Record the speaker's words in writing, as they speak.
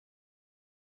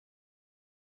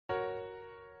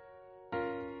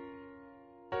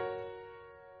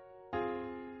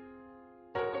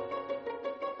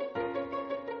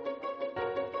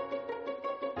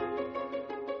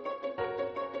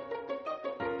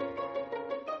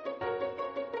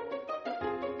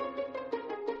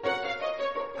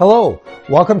Hello,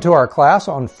 welcome to our class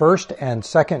on 1st and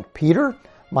 2nd Peter.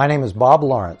 My name is Bob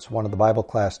Lawrence, one of the Bible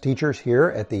class teachers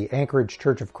here at the Anchorage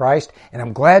Church of Christ, and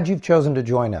I'm glad you've chosen to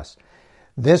join us.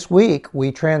 This week,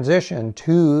 we transition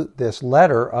to this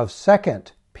letter of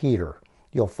 2nd Peter.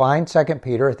 You'll find 2nd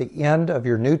Peter at the end of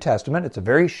your New Testament. It's a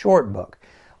very short book,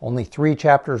 only 3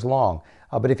 chapters long.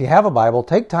 But if you have a Bible,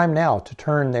 take time now to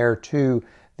turn there to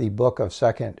the book of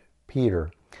 2nd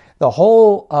Peter. The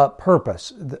whole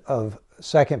purpose of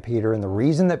 2nd Peter and the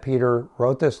reason that Peter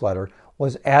wrote this letter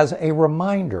was as a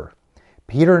reminder.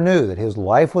 Peter knew that his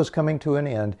life was coming to an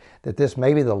end, that this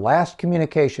may be the last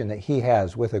communication that he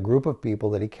has with a group of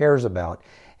people that he cares about.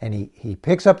 And he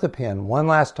picks up the pen one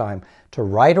last time to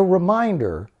write a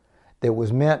reminder that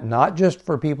was meant not just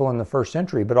for people in the first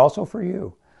century, but also for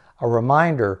you. A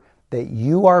reminder that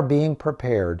you are being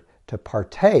prepared to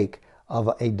partake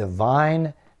of a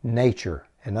divine nature.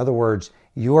 In other words,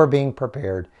 you are being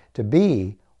prepared to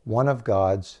be one of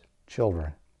God's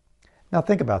children. Now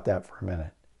think about that for a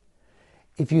minute.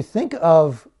 If you think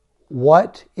of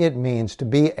what it means to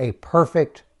be a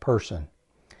perfect person,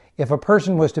 if a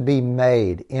person was to be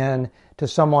made into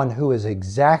someone who is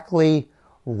exactly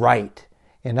right,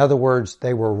 in other words,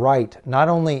 they were right not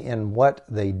only in what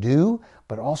they do,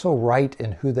 but also right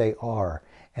in who they are,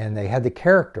 and they had the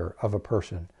character of a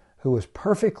person who was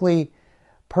perfectly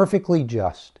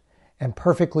just and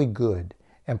perfectly good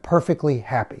and perfectly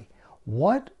happy.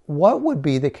 What would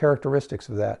be the characteristics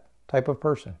of that type of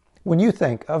person? When you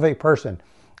think of a person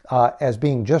as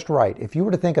being just right, if you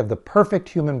were to think of the perfect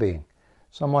human being,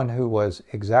 someone who was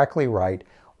exactly right,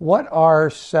 what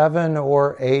are 7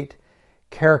 or 8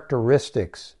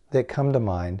 characteristics that come to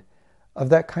mind of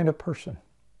that kind of person?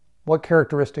 What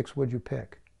characteristics would you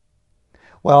pick?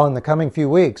 Well, in the coming few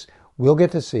weeks, we'll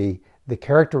get to see the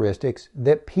characteristics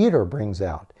that Peter brings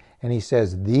out. And he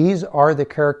says, these are the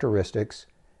characteristics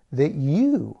that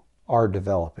you are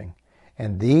developing.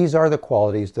 And these are the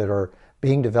qualities that are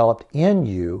being developed in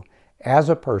you as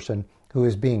a person who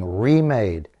is being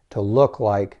remade to look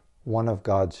like one of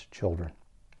God's children.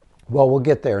 Well, we'll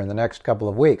get there in the next couple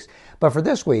of weeks. But for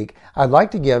this week, I'd like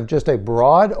to give just a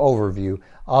broad overview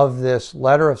of this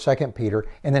letter of 2 Peter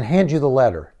and then hand you the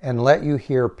letter and let you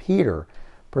hear Peter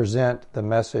present the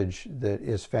message that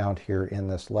is found here in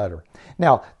this letter.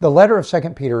 Now, the letter of 2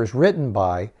 Peter is written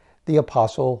by the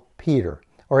Apostle Peter,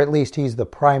 or at least he's the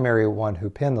primary one who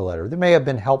penned the letter. There may have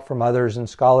been help from others, and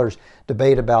scholars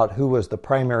debate about who was the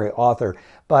primary author,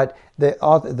 but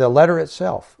the letter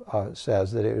itself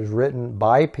says that it was written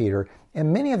by Peter,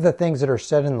 and many of the things that are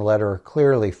said in the letter are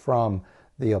clearly from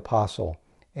the apostle.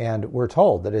 And we're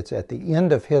told that it's at the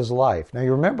end of his life. Now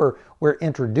you remember, we're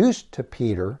introduced to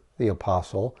Peter, the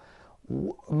apostle,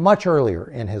 much earlier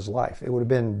in his life. It would have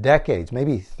been decades,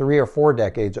 maybe 3 or 4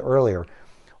 decades earlier,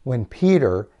 when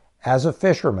Peter, as a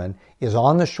fisherman, is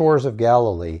on the shores of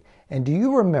Galilee. And do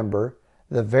you remember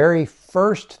the very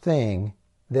first thing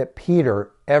that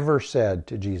Peter ever said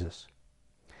to Jesus?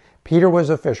 Peter was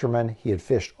a fisherman. He had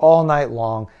fished all night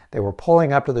long. They were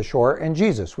pulling up to the shore, and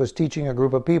Jesus was teaching a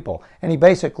group of people. And he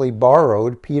basically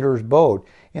borrowed Peter's boat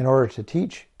in order to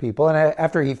teach people. And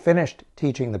after he finished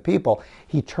teaching the people,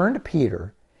 he turned to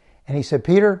Peter and he said,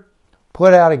 Peter,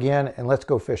 put out again and let's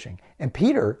go fishing. And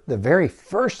Peter, the very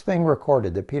first thing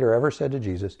recorded that Peter ever said to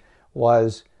Jesus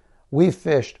was, we've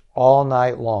fished all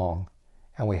night long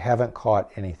and we haven't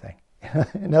caught anything.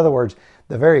 In other words,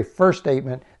 the very first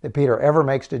statement that Peter ever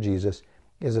makes to Jesus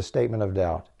is a statement of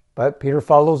doubt. But Peter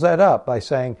follows that up by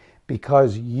saying,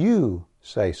 because you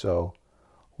say so,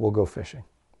 we'll go fishing.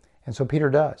 And so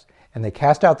Peter does. And they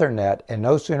cast out their net, and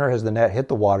no sooner has the net hit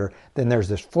the water than there's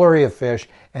this flurry of fish,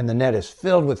 and the net is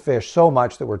filled with fish so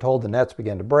much that we're told the nets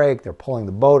began to break. They're pulling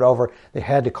the boat over. They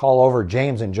had to call over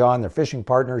James and John, their fishing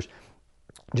partners,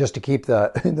 just to keep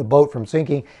the boat from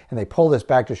sinking, and they pull this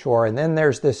back to shore. And then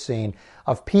there's this scene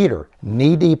of Peter,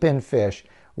 knee-deep in fish,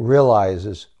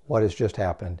 realizes what has just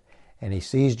happened, and he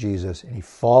sees Jesus, and he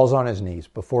falls on his knees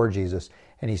before Jesus,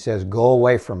 and he says, go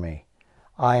away from me.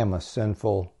 I am a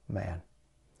sinful man.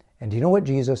 And do you know what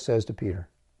Jesus says to Peter?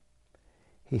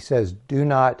 He says, do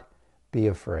not be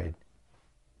afraid.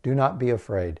 Do not be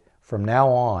afraid. From now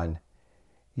on,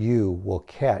 you will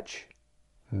catch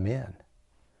men.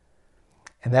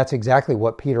 And that's exactly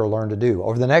what Peter learned to do.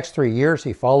 Over the next 3 years,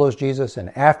 he follows Jesus,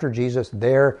 and after Jesus,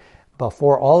 there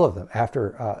before all of them,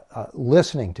 after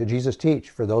listening to Jesus teach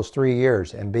for those 3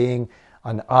 years and being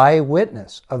an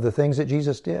eyewitness of the things that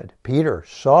Jesus did, Peter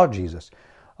saw Jesus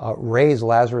raise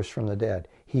Lazarus from the dead.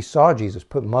 He saw Jesus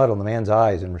put mud on the man's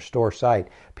eyes and restore sight.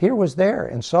 Peter was there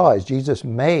and saw as Jesus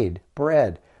made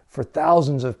bread for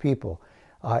thousands of people.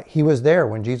 He was there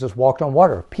when Jesus walked on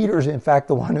water. Peter's, in fact,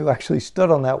 the one who actually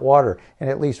stood on that water and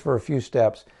at least for a few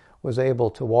steps was able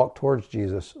to walk towards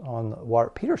Jesus on the water.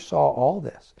 Peter saw all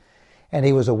this, and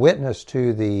he was a witness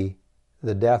to the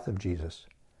death of Jesus.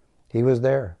 He was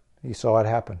there. He saw it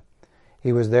happen.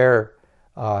 He was there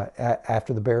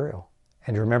after the burial.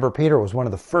 And you remember, Peter was one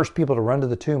of the first people to run to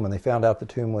the tomb when they found out the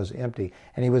tomb was empty.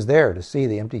 And he was there to see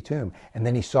the empty tomb. And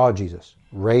then he saw Jesus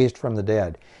raised from the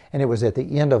dead. And it was at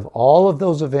the end of all of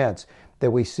those events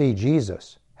that we see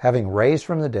Jesus, having raised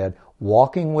from the dead,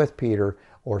 walking with Peter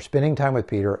or spending time with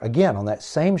Peter, again on that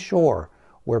same shore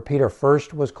where Peter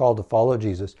first was called to follow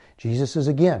Jesus. Jesus is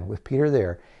again with Peter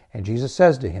there. And Jesus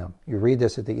says to him, you read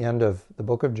this at the end of the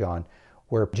book of John,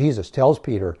 where Jesus tells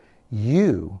Peter,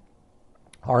 you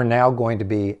are now going to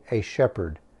be a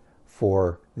shepherd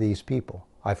for these people.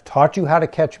 I've taught you how to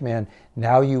catch men.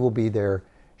 Now you will be their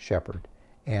shepherd.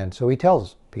 And so he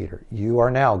tells Peter, you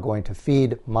are now going to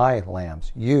feed my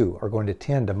lambs. You are going to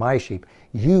tend to my sheep.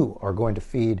 You are going to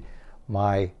feed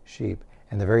my sheep.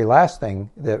 And the very last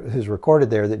thing that is recorded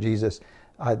there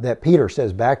that Peter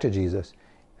says back to Jesus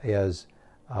is,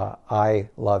 I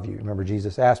love you. Remember,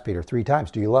 Jesus asked Peter 3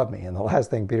 times, do you love me? And the last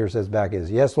thing Peter says back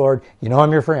is, yes, Lord, you know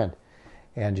I'm your friend.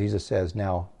 And Jesus says,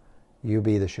 now you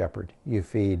be the shepherd. You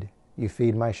feed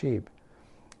my sheep.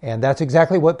 And that's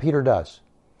exactly what Peter does.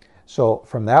 So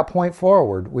from that point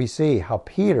forward, we see how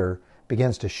Peter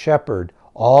begins to shepherd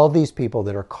all these people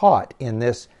that are caught in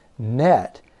this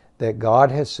net that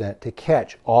God has sent to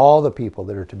catch all the people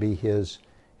that are to be his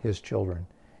children.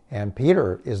 And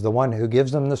Peter is the one who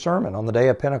gives them the sermon on the day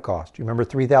of Pentecost. You remember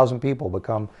 3,000 people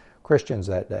become Christians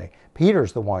that day.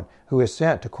 Peter's the one who is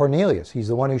sent to Cornelius. He's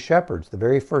the one who shepherds the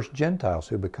very first Gentiles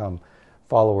who become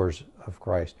followers of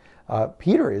Christ.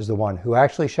 Peter is the one who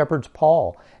actually shepherds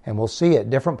Paul. And we'll see at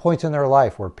different points in their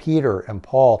life where Peter and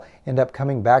Paul end up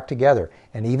coming back together.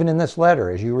 And even in this letter,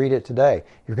 as you read it today,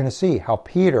 you're going to see how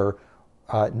Peter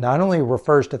not only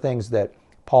refers to things that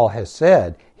Paul has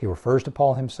said, he refers to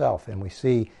Paul himself. And we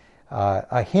see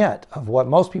a hint of what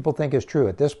most people think is true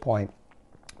at this point.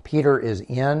 Peter is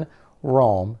in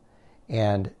Rome,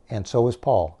 and so is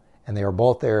Paul. And they are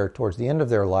both there towards the end of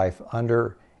their life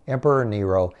under Emperor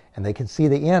Nero, and they can see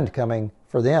the end coming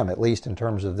for them, at least in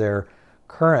terms of their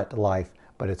current life.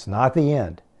 But it's not the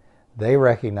end. They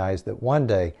recognize that one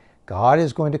day God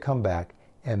is going to come back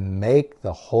and make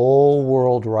the whole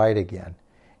world right again.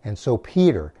 And so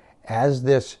Peter, as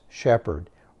this shepherd,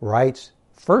 writes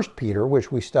 1 Peter,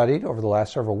 which we studied over the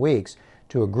last several weeks,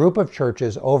 to a group of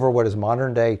churches over what is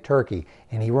modern-day Turkey.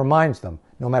 And he reminds them,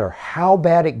 no matter how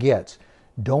bad it gets,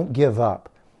 don't give up.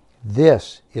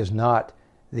 This is not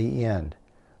the end.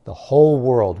 The whole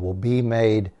world will be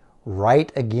made right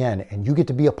again, and you get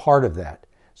to be a part of that.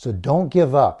 So don't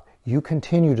give up. You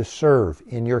continue to serve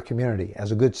in your community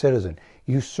as a good citizen.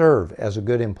 You serve as a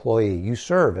good employee. You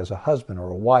serve as a husband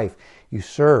or a wife. You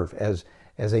serve as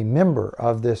a member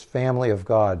of this family of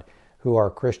God who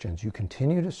are Christians. You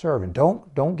continue to serve, and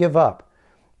don't give up,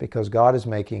 because God is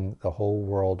making the whole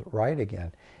world right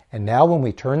again. And now when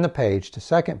we turn the page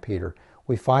to 2 Peter,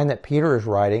 we find that Peter is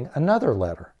writing another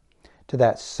letter to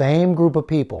that same group of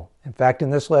people. In fact,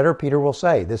 in this letter, Peter will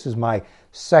say, this is my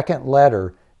second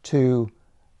letter to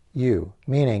you,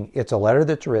 meaning it's a letter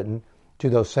that's written to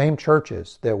those same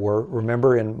churches that were,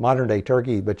 remember, in modern-day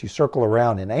Turkey, but you circle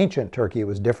around. In ancient Turkey, it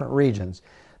was different regions.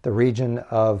 The region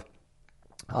of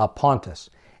Pontus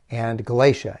and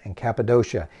Galatia and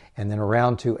Cappadocia, and then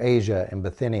around to Asia and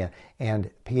Bithynia. And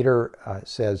Peter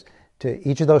says to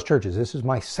each of those churches, this is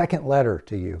my second letter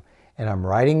to you. And I'm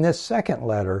writing this second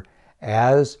letter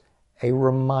as a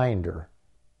reminder.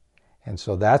 And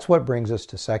so that's what brings us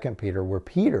to 2 Peter, where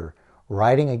Peter,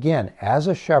 writing again as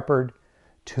a shepherd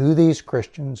to these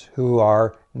Christians who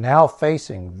are now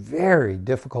facing very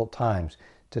difficult times,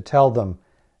 to tell them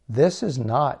this is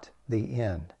not the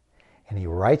end. And he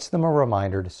writes them a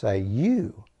reminder to say,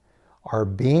 you are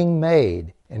being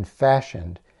made and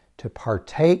fashioned to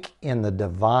partake in the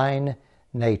divine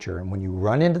nature. And when you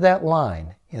run into that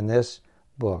line in this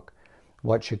book,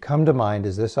 what should come to mind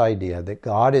is this idea that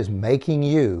God is making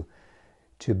you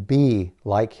to be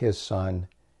like his son,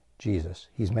 Jesus.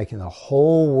 He's making the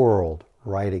whole world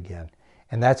right again.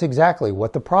 And that's exactly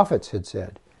what the prophets had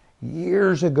said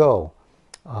years ago.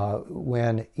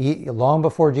 Long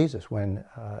before Jesus, when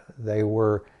they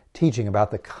were teaching about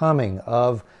the coming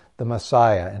of the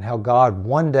Messiah and how God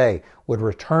one day would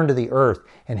return to the earth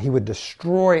and he would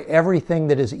destroy everything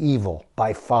that is evil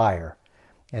by fire.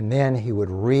 And then he would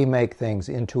remake things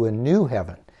into a new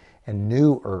heaven and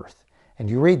new earth. And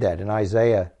you read that in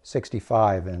Isaiah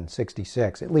 65 and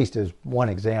 66, at least as one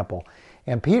example.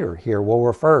 And Peter here will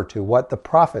refer to what the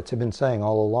prophets have been saying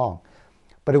all along.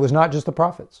 But it was not just the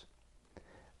prophets.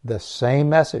 The same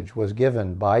message was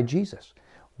given by Jesus.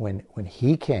 When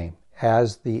he came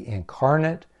as the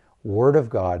incarnate Word of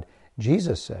God,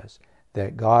 Jesus says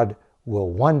that God will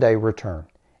one day return.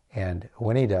 And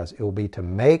when he does, it will be to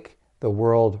make the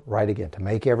world right again, to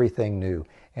make everything new.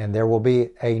 And there will be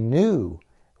a new,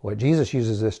 what Jesus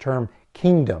uses this term,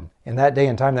 kingdom. In that day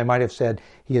and time, they might have said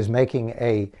he is making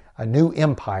a new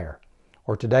empire.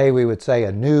 Or today we would say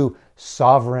a new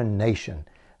sovereign nation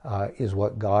is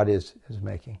what God is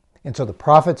making. And so the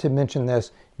prophets have mentioned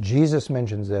this, Jesus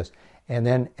mentions this, and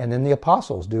then the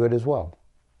apostles do it as well.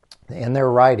 In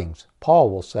their writings, Paul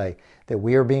will say that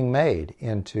we are being made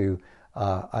into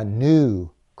a new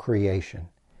creation.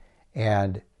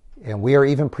 And we are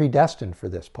even predestined for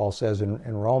this. Paul says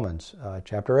in Romans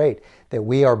chapter 8 that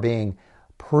we are being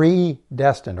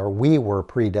predestined, or we were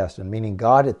predestined, meaning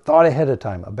God had thought ahead of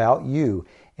time about you,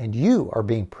 and you are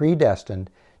being predestined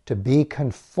to be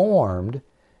conformed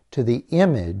to the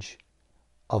image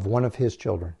of one of his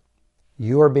children.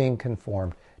 You are being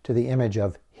conformed to the image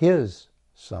of his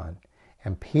Son.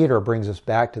 And Peter brings us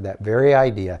back to that very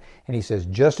idea, and he says,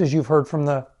 just as you've heard from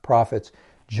the prophets,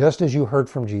 just as you heard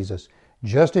from Jesus,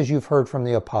 just as you've heard from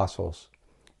the apostles,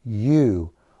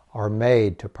 you are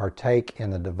made to partake in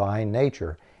the divine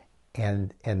nature.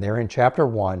 And there in chapter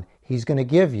 1, he's going to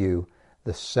give you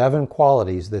the 7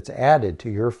 qualities that's added to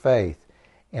your faith.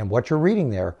 And what you're reading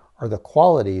there are the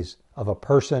qualities of a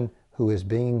person who is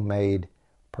being made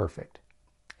perfect.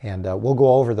 And we'll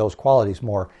go over those qualities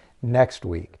more next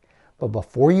week. But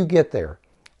before you get there,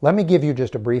 let me give you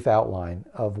just a brief outline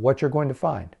of what you're going to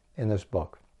find in this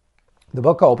book. The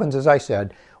book opens, as I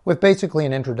said, with basically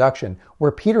an introduction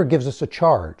where Peter gives us a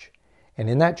charge. And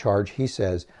in that charge, he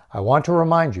says, I want to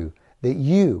remind you that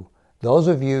you, those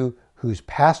of you whose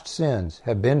past sins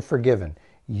have been forgiven,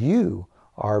 you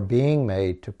are being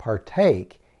made to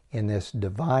partake in this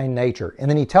divine nature. And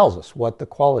then he tells us what the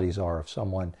qualities are of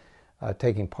someone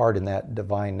taking part in that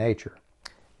divine nature.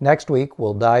 Next week,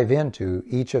 we'll dive into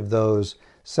each of those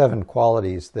 7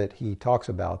 qualities that he talks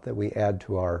about that we add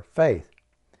to our faith.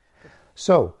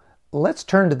 So let's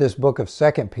turn to this book of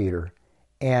 2 Peter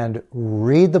and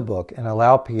read the book and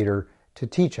allow Peter to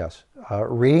teach us,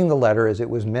 reading the letter as it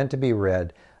was meant to be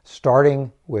read,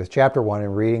 starting with chapter 1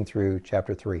 and reading through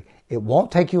chapter 3. It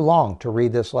won't take you long to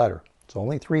read this letter. It's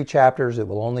only 3 chapters. It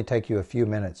will only take you a few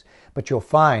minutes. But you'll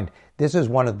find this is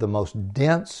one of the most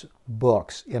dense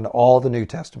books in all the New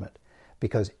Testament,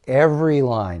 because every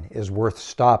line is worth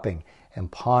stopping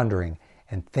and pondering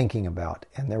and thinking about.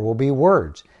 And there will be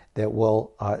words that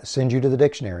will send you to the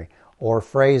dictionary, or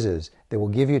phrases that will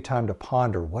give you time to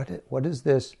ponder, what does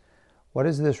this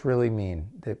really mean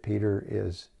that Peter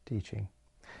is teaching?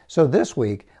 So this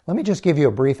week, let me just give you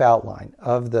a brief outline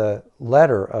of the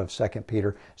letter of 2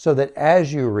 Peter, so that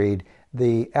as you read,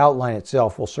 the outline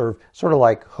itself will serve sort of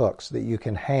like hooks that you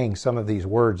can hang some of these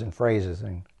words and phrases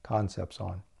and concepts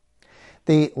on.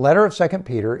 The letter of 2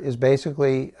 Peter is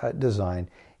basically designed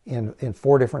in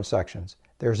 4 different sections.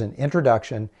 There's an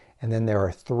introduction, and then there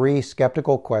are 3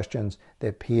 skeptical questions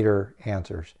that Peter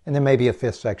answers. And then maybe a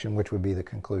 5th section, which would be the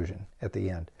conclusion at the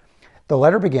end. The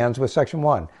letter begins with section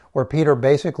 1, where Peter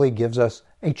basically gives us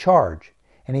a charge.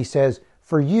 And he says,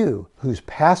 for you whose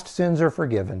past sins are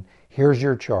forgiven, here's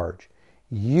your charge.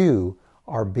 You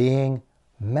are being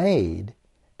made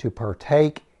to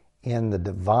partake in the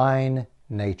divine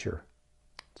nature.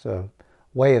 It's a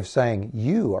way of saying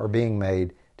you are being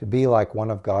made to be like one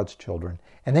of God's children.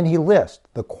 And then he lists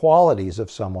the qualities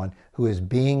of someone who is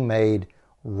being made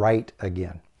right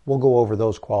again. We'll go over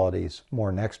those qualities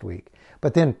more next week.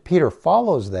 But then Peter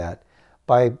follows that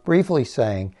by briefly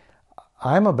saying,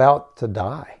 I'm about to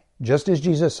die, just as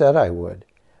Jesus said I would.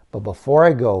 But before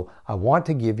I go, I want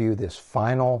to give you this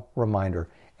final reminder.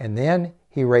 And then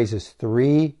he raises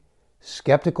 3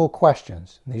 skeptical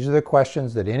questions. These are the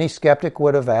questions that any skeptic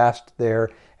would have asked there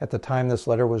at the time this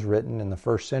letter was written in the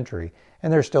 1st century.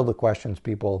 And they're still the questions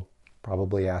people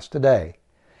probably ask today.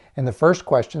 And the first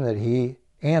question that he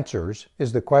answers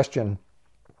is the question,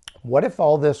 what if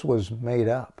all this was made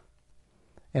up?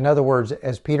 In other words,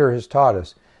 as Peter has taught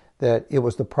us, that it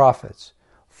was the prophets,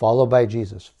 followed by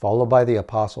Jesus, followed by the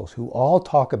apostles, who all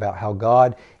talk about how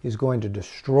God is going to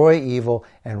destroy evil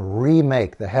and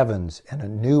remake the heavens and a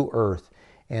new earth.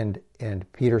 And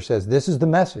Peter says, this is the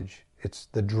message. It's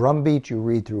the drumbeat you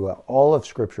read through all of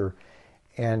Scripture.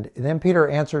 And then Peter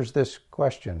answers this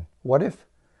question, what if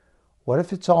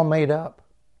it's all made up?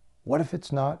 What if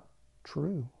it's not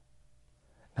true?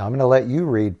 Now I'm going to let you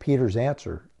read Peter's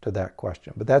answer to that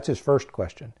question, but that's his first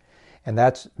question. And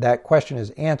that question is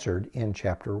answered in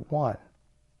chapter 1.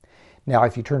 Now,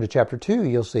 if you turn to chapter 2,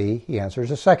 you'll see he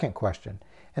answers a second question.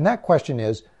 And that question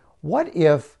is, what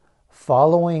if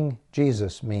following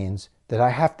Jesus means that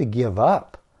I have to give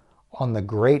up on the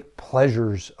great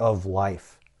pleasures of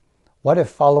life? What if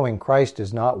following Christ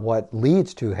is not what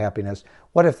leads to happiness?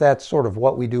 What if that's sort of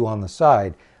what we do on the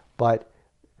side? But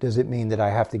does it mean that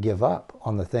I have to give up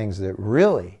on the things that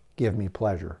really give me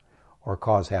pleasure or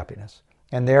cause happiness?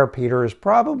 And there Peter is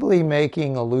probably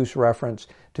making a loose reference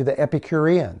to the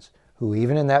Epicureans, who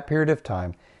even in that period of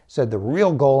time said the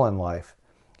real goal in life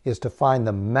is to find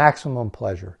the maximum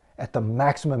pleasure at the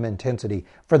maximum intensity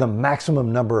for the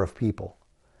maximum number of people.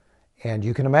 And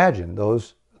you can imagine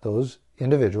those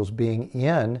individuals being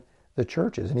in the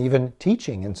churches and even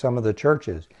teaching in some of the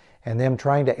churches and them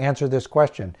trying to answer this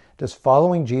question. Does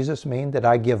following Jesus mean that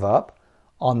I give up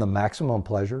on the maximum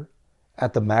pleasure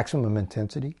at the maximum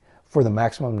intensity for the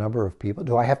maximum number of people?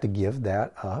 Do I have to give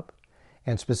that up?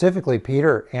 And specifically,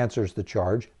 Peter answers the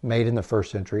charge made in the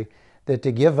first century that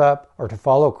to give up or to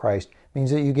follow Christ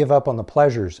means that you give up on the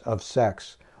pleasures of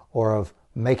sex or of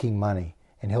making money.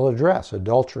 And he'll address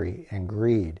adultery and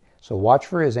greed. So watch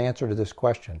for his answer to this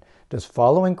question. Does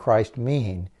following Christ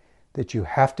mean that you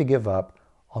have to give up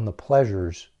on the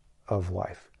pleasures of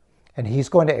life? And he's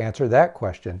going to answer that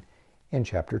question in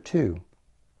chapter 2.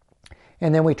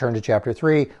 And then we turn to chapter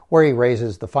 3, where he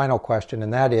raises the final question,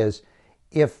 and that is,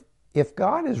 if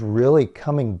God is really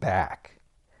coming back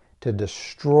to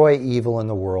destroy evil in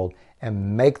the world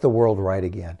and make the world right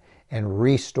again and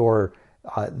restore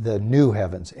the new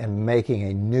heavens and making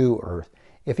a new earth,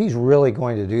 if he's really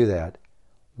going to do that,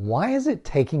 why is it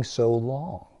taking so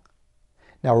long?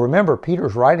 Now remember,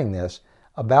 Peter's writing this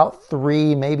about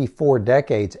 3, maybe 4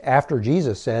 decades after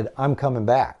Jesus said, I'm coming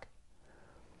back.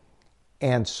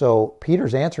 And so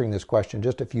Peter's answering this question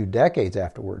just a few decades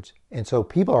afterwards. And so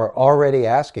people are already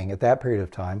asking at that period of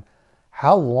time,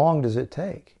 how long does it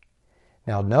take?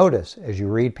 Now notice, as you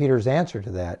read Peter's answer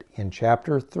to that in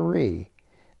chapter 3,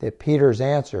 that Peter's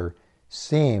answer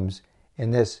seems in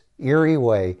this eerie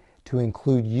way to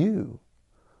include you,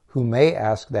 who may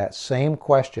ask that same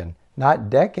question, not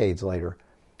decades later,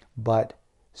 but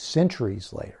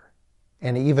centuries later,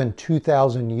 and even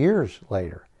 2,000 years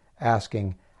later,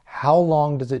 asking, how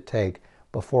long does it take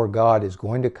before God is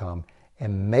going to come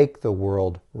and make the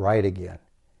world right again?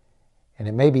 And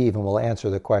it maybe even will answer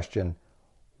the question,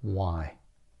 why?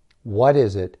 What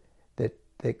is it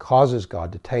that causes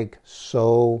God to take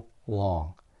so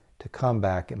long to come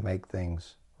back and make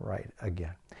things right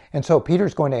again? And so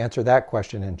Peter's going to answer that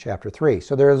question in chapter 3.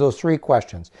 So there are those 3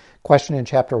 questions. Question in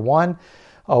chapter 1,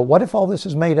 what if all this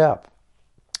is made up?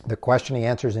 The question he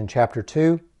answers in chapter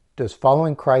 2, does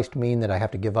following Christ mean that I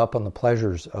have to give up on the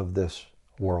pleasures of this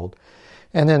world?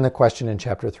 And then the question in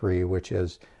chapter 3, which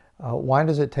is, why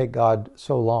does it take God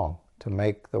so long to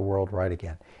make the world right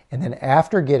again? And then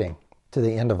after getting to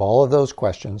the end of all of those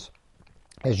questions,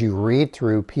 as you read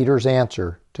through Peter's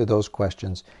answer to those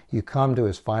questions, you come to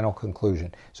his final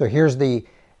conclusion. So here's the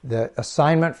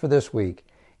assignment for this week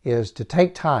is to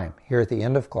take time here at the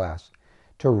end of class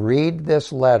to read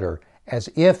this letter as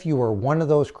if you were one of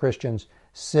those Christians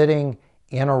sitting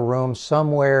in a room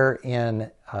somewhere in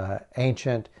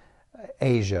ancient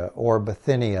Asia or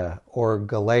Bithynia or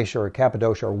Galatia or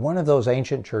Cappadocia or one of those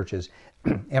ancient churches.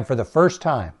 And for the first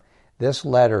time, this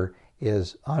letter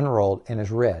is unrolled and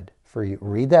is read for you.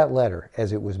 Read that letter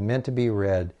as it was meant to be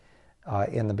read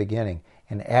in the beginning.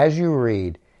 And as you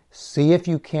read, see if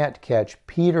you can't catch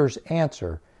Peter's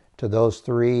answer to those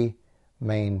 3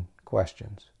 main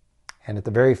questions. And at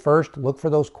the very first, look for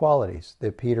those qualities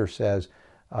that Peter says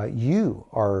you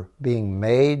are being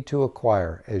made to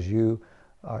acquire as you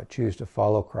choose to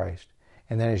follow Christ.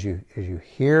 And then as you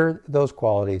hear those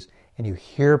qualities and you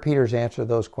hear Peter's answer to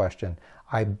those questions,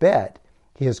 I bet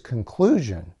his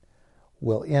conclusion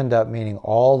will end up meaning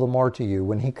all the more to you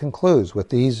when he concludes with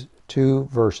these 2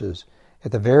 verses.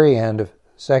 At the very end of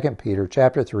 2 Peter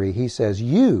chapter 3, he says,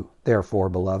 you, therefore,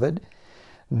 beloved,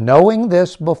 knowing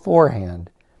this beforehand,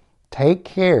 take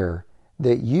care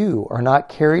that you are not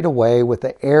carried away with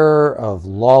the error of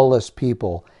lawless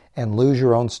people and lose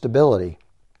your own stability,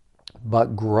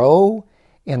 but grow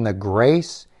in the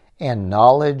grace and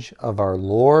knowledge of our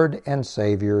Lord and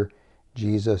Savior,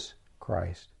 Jesus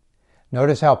Christ.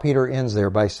 Notice how Peter ends there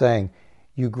by saying,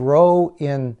 you grow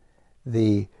in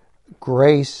the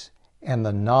grace and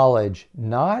the knowledge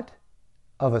not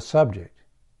of a subject.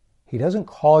 He doesn't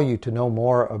call you to know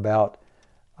more about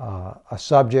a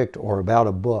subject or about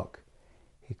a book.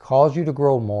 He calls you to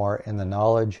grow more in the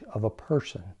knowledge of a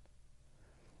person.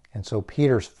 And so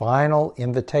Peter's final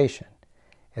invitation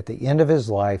at the end of his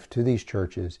life to these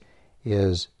churches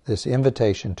is this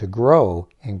invitation to grow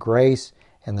in grace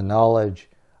and the knowledge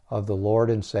of the Lord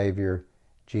and Savior,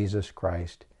 Jesus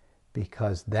Christ,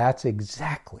 because that's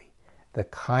exactly the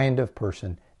kind of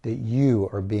person that you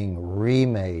are being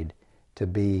remade to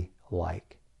be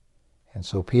like. And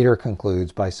so Peter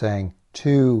concludes by saying,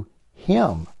 to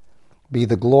him be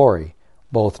the glory,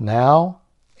 both now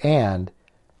and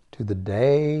to the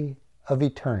day of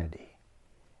eternity.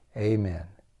 Amen.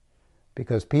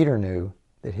 Because Peter knew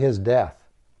that his death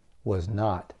was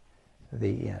not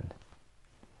the end,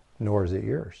 nor is it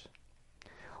yours.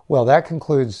 Well, that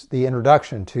concludes the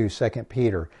introduction to 2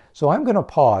 Peter. So I'm going to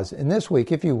pause, and this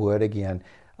week, if you would, again,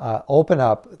 open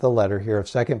up the letter here of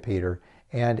 2 Peter,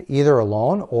 and either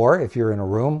alone or if you're in a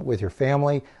room with your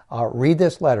family, read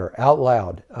this letter out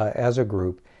loud as a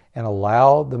group and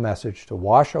allow the message to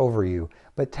wash over you.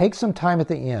 But take some time at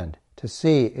the end to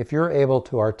see if you're able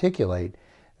to articulate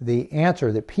the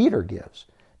answer that Peter gives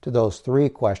to those three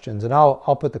questions. And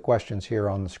I'll put the questions here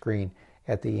on the screen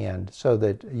at the end so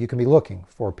that you can be looking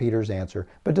for Peter's answer.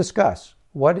 But discuss,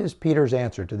 what is Peter's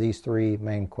answer to these three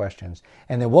main questions?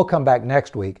 And then we'll come back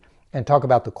next week and talk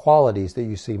about the qualities that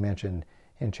you see mentioned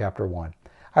in chapter 1.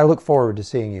 I look forward to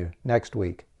seeing you next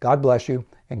week. God bless you,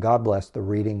 and God bless the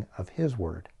reading of His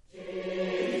Word.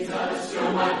 Jesus,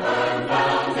 you're my firm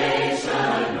foundation.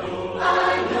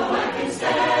 I know I can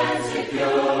stand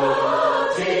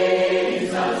secure.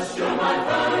 Jesus, you're my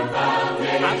firm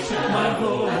foundation. I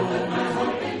put my hope